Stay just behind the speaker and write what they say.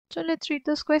So let's read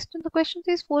this question. The question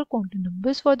says 4 quantum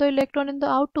numbers for the electron in the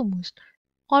outermost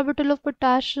orbital of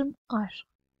potassium are.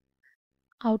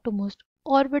 outermost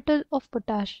orbital of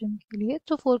potassium के लिए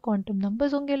जो 4 quantum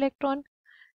numbers होंगे electron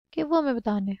के वो हमें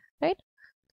बताने हैं, right?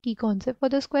 Key concept for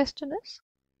this question is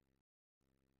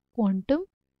quantum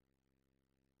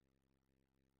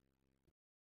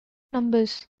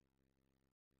numbers,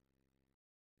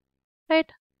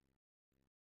 right?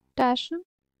 Potassium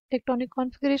electronic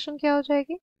configuration क्या हो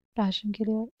जाएगी? पोटेशियम के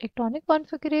लिए इलेक्ट्रॉनिक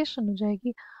कॉन्फ़िगरेशन हो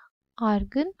जाएगी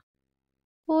आर्गन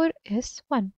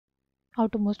 4s1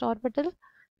 आउटरमोस्ट ऑर्बिटल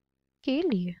के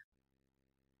लिए।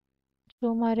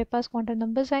 जो हमारे पास क्वांटम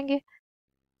नंबर्स आएंगे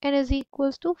n इज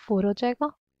इक्वल्स टू 4 हो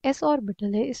जाएगा। s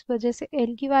ऑर्बिटल है इस वजह से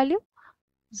l की वैल्यू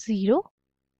 0,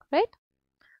 राइट?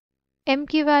 m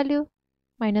की value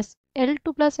minus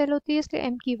L2 plus L होती है इसलिए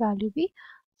m की वैल्यू भी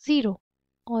 0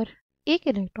 और एक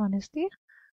इलेक्ट्रॉन इसलिए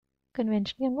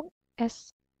कन्वेंशनली हम लोग s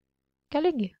क्या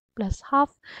लेंगे प्लस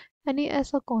हाफ। यानी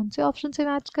ऐसा कौन से ऑप्शन से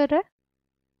मैच कर रहा है?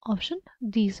 ऑप्शन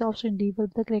डी से। Option D will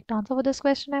be the correct answer for this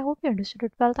question. I hope you understood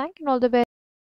it well. Thank you and all the best.